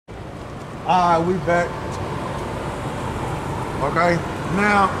All right, we back. Okay,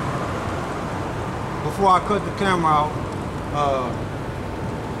 now, before I cut the camera out,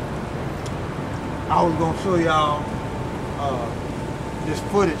 I was gonna show y'all this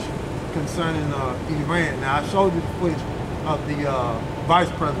footage concerning Iran. Now, I showed you the footage of the vice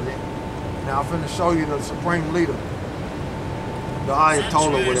president. Now, I'm finna show you the supreme leader, the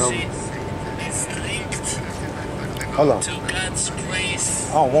Ayatollah, whatever. Hold on. To God's grace.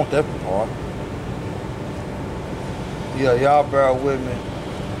 I don't want that part. Yeah, y'all bear with me.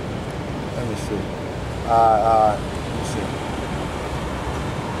 Let me see. Let me see.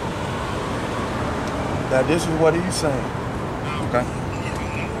 Now this is what he's saying. Okay.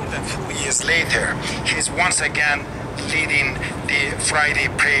 More than 4 years later, he's once again leading the Friday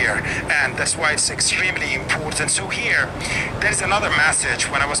prayer, and that's why it's extremely important. So here, there's another message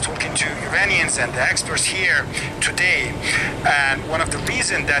when I was talking to Iranians and the experts here today, and one of the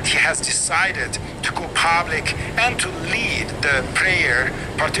reasons that he has decided to go public and to lead the prayer,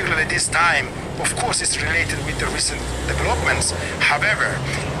 particularly this time, of course it's related with the recent developments. However,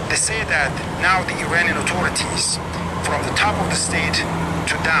 they say that now the Iranian authorities, from the top of the state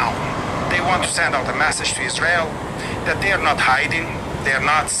to down, they want to send out a message to Israel that they are not hiding, they are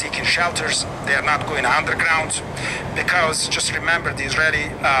not seeking shelters, they are not going underground, because just remember the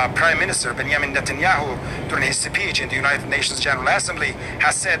Israeli Prime Minister Benjamin Netanyahu, during his speech in the United Nations General Assembly,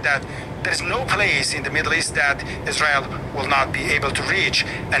 has said that there is no place in the Middle East that Israel will not be able to reach.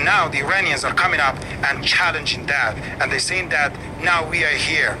 And now the Iranians are coming up and challenging that. And they're saying that now we are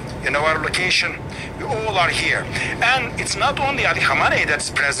here. You know our location? We all are here. And it's not only Ali Khamenei that's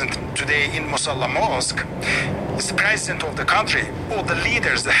present today in Musalla Mosque. It's the president of the country, all the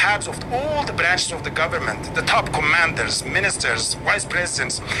leaders, the heads of all the branches of the government, the top commanders, ministers, vice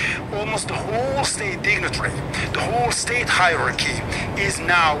presidents, almost the whole state dignitary, the whole state hierarchy is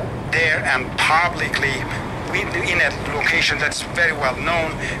now there and publicly in a location that's very well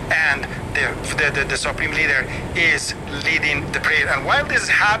known, and the supreme leader is leading the prayer. And while this is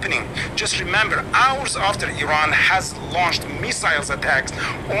happening, just remember, hours after Iran has launched missiles attacks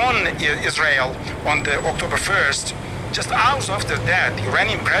on Israel on the October 1st, just hours after that, the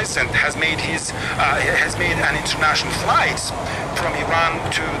Iranian president has made an international flights from Iran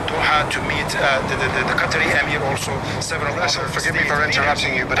to Doha to meet the Qatari Emir, also several other. Forgive me for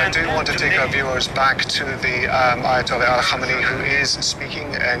interrupting you, but I do want to take our viewers back to the Ayatollah Ali Khamenei, who is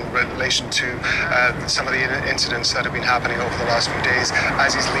speaking in relation to some of the incidents that have been happening over the last few days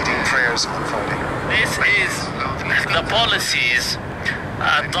as he's leading prayers on Friday. This is the policies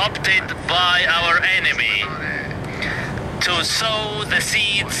adopted by our enemy to sow the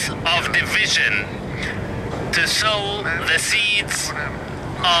seeds of division, to sow the seeds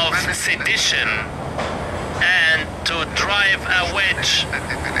of sedition, and to drive a wedge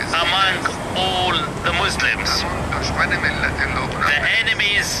among all the Muslims. The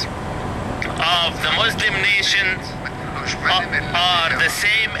enemies of the Muslim nations are the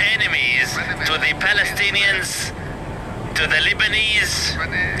same enemies to the Palestinians, to the Lebanese,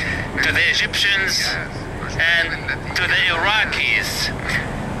 to the Egyptians, and to the Iraqis.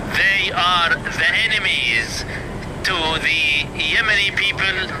 They are the enemies to the Yemeni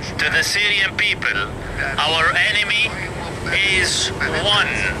people, to the Syrian people. Our enemy is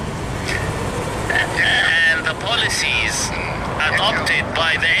one. And the policies adopted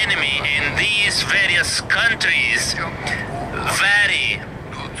by the enemy in these various countries vary.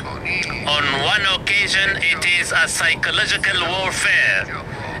 On one occasion, it is a psychological warfare.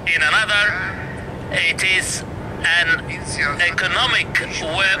 In another, it is an economic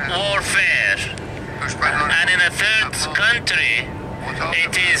warfare, and in a third country,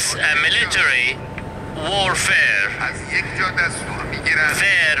 it is a military warfare.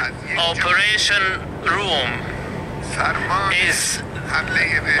 Their operation room is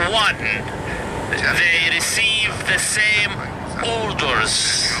one. They receive the same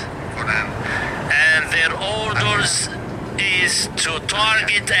orders, and their orders is to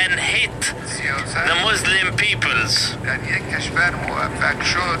target and hit the Muslim peoples.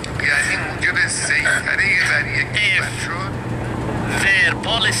 If their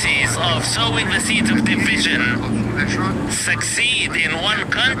policies of sowing the seeds of division succeed in one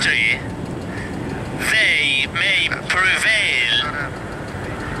country, they may prevail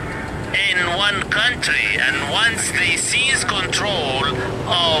in one country, and once they seize control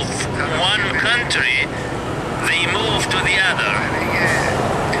of one country, they move to the other.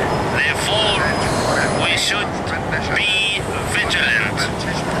 Therefore, we should be vigilant.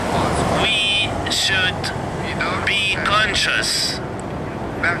 We should be conscious.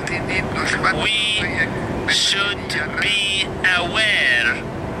 We should be aware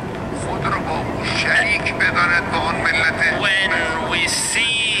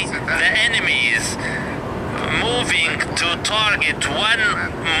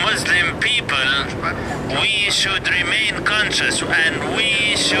conscious, and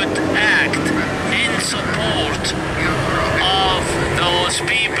we should act in support of those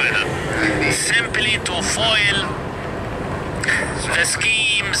people, simply to foil the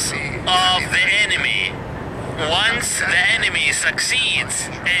schemes of the enemy. Once the enemy succeeds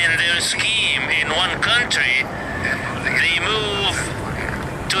in their scheme in one country, they move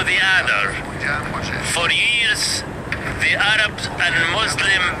to the other. For years, the Arab and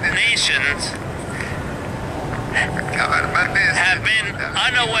Muslim nations have been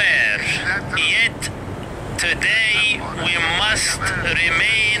unaware, yet today we must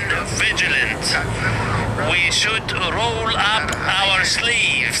remain vigilant. We should roll up our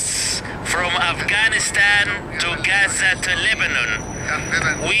sleeves from Afghanistan to Gaza to Lebanon.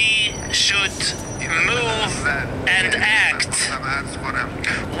 We should move and act.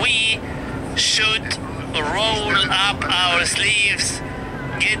 We should roll up our sleeves,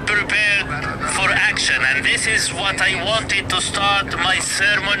 get prepared for action, and this is what I wanted to start my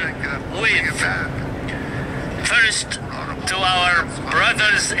sermon with. First, to our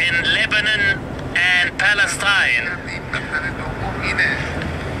brothers in Lebanon and Palestine,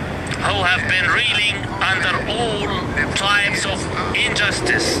 who have been reeling under all types of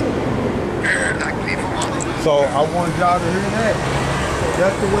injustice. So I want y'all to hear that.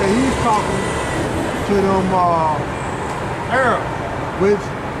 That's the way he's talking to them Arabs, which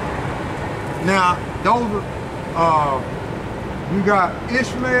now those are, you got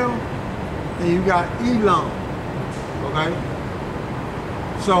Ishmael and you got Elam, okay?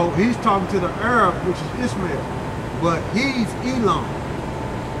 So he's talking to the Arab, which is Ishmael, but he's Elam,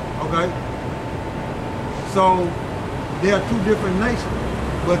 okay? So they are two different nations,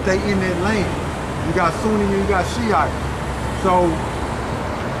 but they in that land. You got Sunni and you got Shiite. So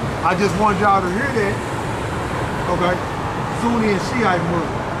I just want y'all to hear that, okay? Sunni and Shiite Muslim,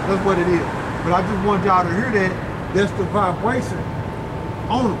 that's what it is. But I just want y'all to hear that. That's the vibration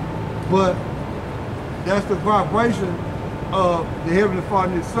on them. But that's the vibration of the Heavenly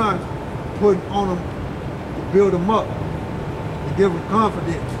Father and His Son putting on them to build them up, to give them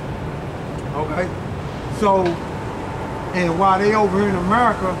confidence, okay? So, and while they over here in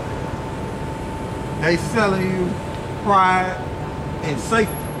America, they selling you pride and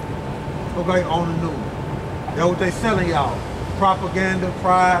safety, okay, on the news. That's what they selling y'all. Propaganda,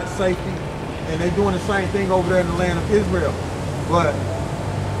 pride, safety, and they doing the same thing over there in the land of Israel. But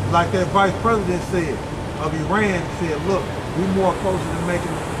like that vice president said, of Iran, said, look, we're more closer to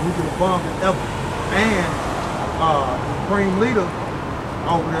making nuclear bombs than ever. And the supreme leader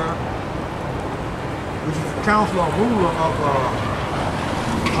over there, which is the counselor or ruler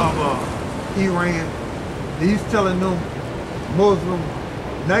of Iran, he's telling them Muslim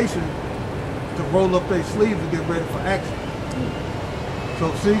nations to roll up their sleeves and get ready for action.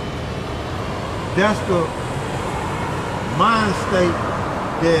 So see, that's the mind state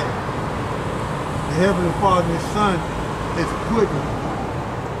that the Heavenly Father and His Son is putting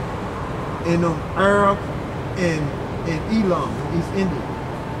in them Arab and Elam, East India.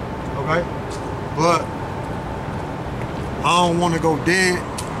 Okay? But I don't want to go dead.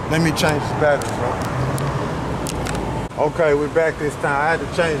 Let me change the battery, bro. Okay, we're back this time. I had to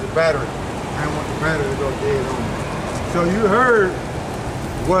change the battery. I didn't want the battery to go dead on me. So you heard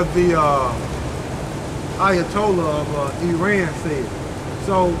what the Ayatollah of Iran said.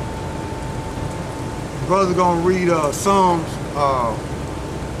 So brother gonna read Psalms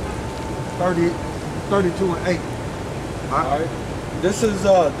 32 and 8. All right. This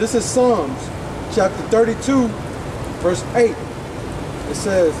is Psalms chapter 32, verse 8. It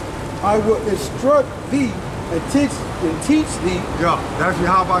says, I will instruct thee and teach thee. Yeah, that's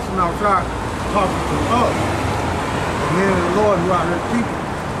YAHAWASHI talking to us. The men of the Lord who out here people.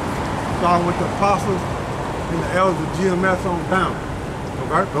 Starting with the apostles and the elders of GMS on down.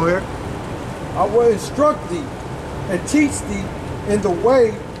 Okay, go ahead. I will instruct thee and teach thee in the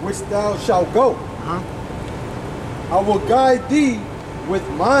way which thou shalt go. I will guide thee with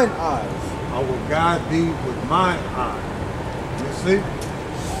mine eyes. I will guide thee with mine eyes. You see?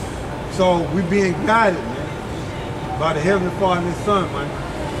 So we being guided, man, by the Heavenly Father and His Son, man.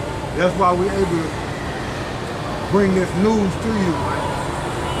 That's why we're able to bring this news to you, man.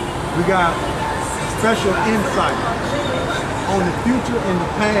 We got special insight on the future and the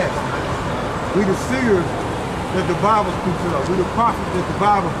past, man. We the seers that the Bible speaks of. We the prophets that the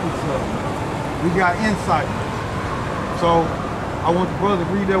Bible speaks of, man. We got insight, man. So I want the brother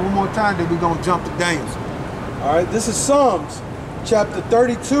to read that one more time, then we're going to jump to Daniel. All right, this is Psalms chapter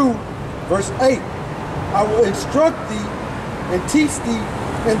 32, verse 8. I will instruct thee and teach thee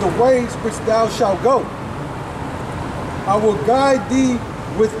in the ways which thou shalt go. I will guide thee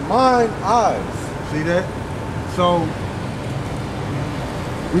with mine eyes. See that? So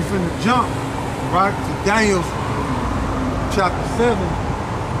we finna jump right to Daniel chapter 7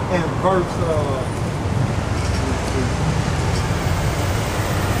 and verse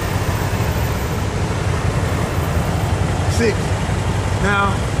 6.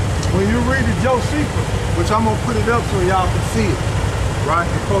 Now, when you read the Josephus, which I'm gonna put it up so y'all can see it, right?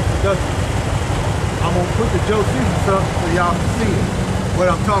 In post-production. I'm gonna put the Josephus up so y'all can see it,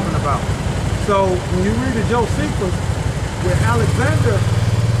 what I'm talking about. So when you read the Josephus, when Alexander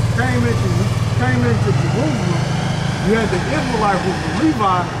came into Jerusalem, you had the Israelite, who was the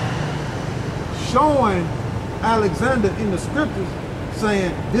Levi, showing Alexander in the scriptures,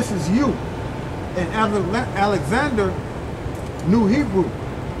 saying, "This is you." And Alexander knew Hebrew,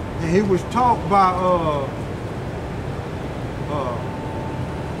 and he was taught by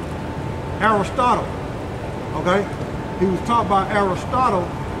Aristotle. Okay, he was taught by Aristotle.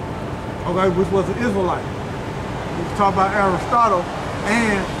 Okay, which was an Israelite. He was taught by Aristotle,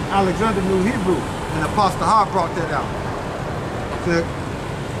 and Alexander knew Hebrew, and Apostle Hart brought that out. So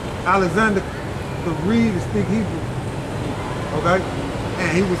Alexander could read and speak Hebrew. Okay,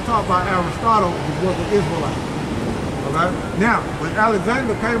 and he was taught by Aristotle, which was an Israelite. Okay, now when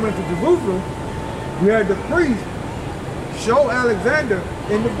Alexander came into Jerusalem, we had the priest show Alexander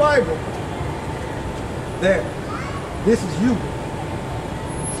in the Bible that this is you.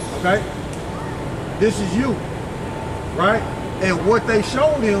 Okay? This is you. Right? And what they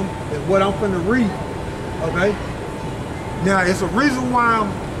showed him is what I'm finna read. Okay? Now, it's a reason why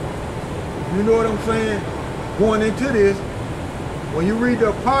you know what I'm saying, going into this, when you read the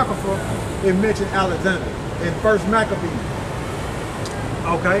Apocrypha, it mentioned Alexander in 1 Maccabees.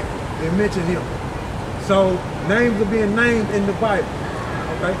 Okay? It mentioned him. So, names are being named in the Bible.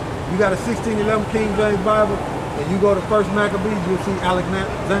 Okay? You got a 1611 King James Bible, and you go to 1 Maccabees, you'll see Alexander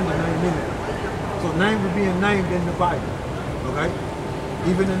named in there. So names are being named in the Bible. Okay?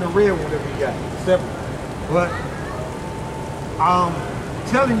 Even in the red one that we got, separate. But I'm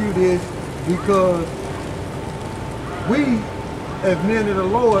telling you this because we, as men of the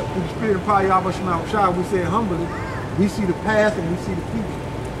Lord, through the Spirit of power, YAHAWASHI, we say it humbly, we see the past and we see the future.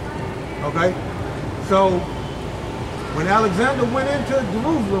 Okay? So when Alexander went into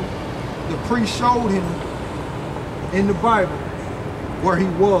Jerusalem, the priest showed him in the Bible where he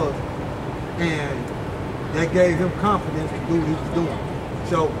was, and that gave him confidence to do what he was doing.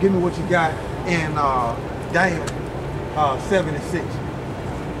 So give me what you got in Daniel 7 and 6.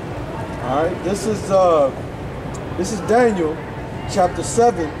 All right, this is Daniel chapter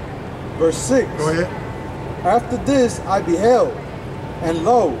 7, verse 6. Go ahead. After this I beheld, and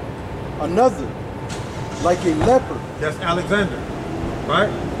lo, another, like a leopard. That's Alexander, right?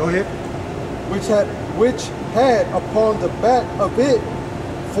 Go ahead. Which had upon the back of it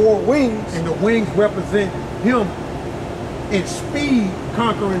 4 wings. And the wings represent him in speed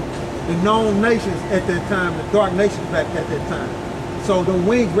conquering the known nations at that time, the dark nations back at that time. So the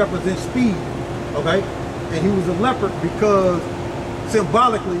wings represent speed, okay? And he was a leopard because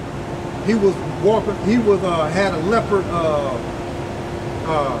symbolically he was walking, he was had a leopard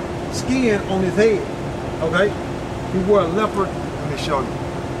skin on his head, okay? He wore a leopard. Let me show you.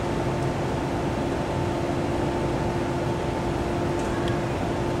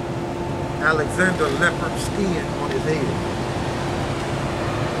 Alexander leopard skin on his head.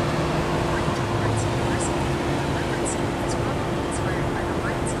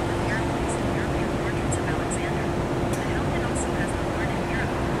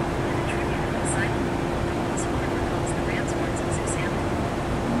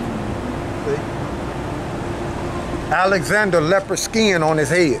 Alexander leopard skin on his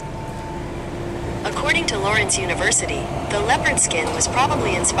head. According to Lawrence University, the leopard skin was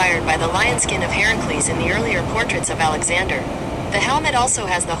probably inspired by the lion skin of Heracles in the earlier portraits of Alexander. The helmet also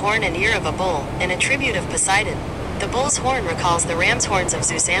has the horn and ear of a bull, an attribute of Poseidon. The bull's horn recalls the ram's horns of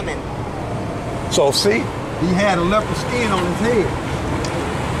Zeus Ammon. So see, he had a leopard skin on his head.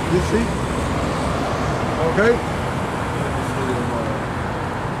 You see? Okay?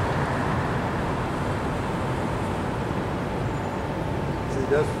 See,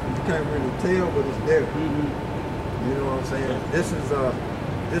 that's, you can't really tell, but it's there. You know what I'm saying? This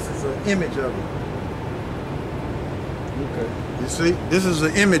is an image of it. Okay. You see? This is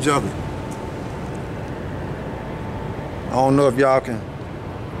an image of it. I don't know if y'all can,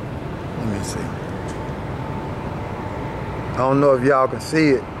 let me see. I don't know if y'all can see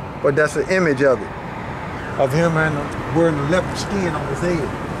it, but that's an image of it. Of him and wearing the leopard skin on his head.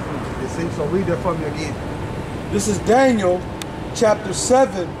 You see? So read that for me again. This is Daniel chapter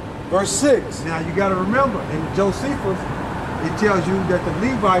 7, verse 6. Now you got to remember, in Josephus, it tells you that the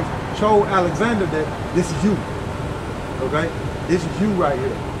Levites told Alexander that this is you. Okay? This is you right here.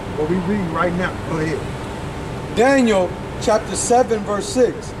 What we read right now. Go ahead. Daniel chapter 7 verse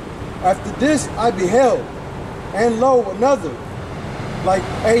 6. After this I beheld, and lo, another, like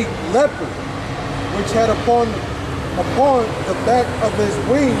a leopard, which had upon the back of his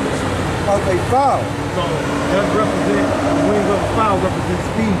wings of a fowl. So that represents, the wings of a fowl represent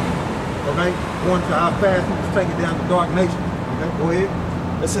speed. Okay? Going to how fast he was taking down the dark nation. Okay, go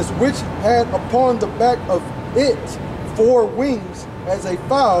ahead. It says, which had upon the back of it 4 wings as a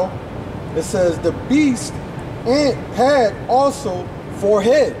fowl. It says the beast and had also 4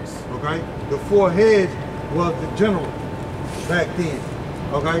 heads. Okay? The 4 heads was the general back then.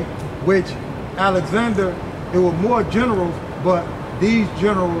 Okay? Which Alexander, there were more generals, but these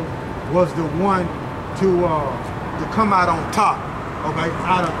generals was the one to come out on top. Okay?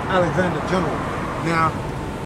 Out of Alexander general. Now,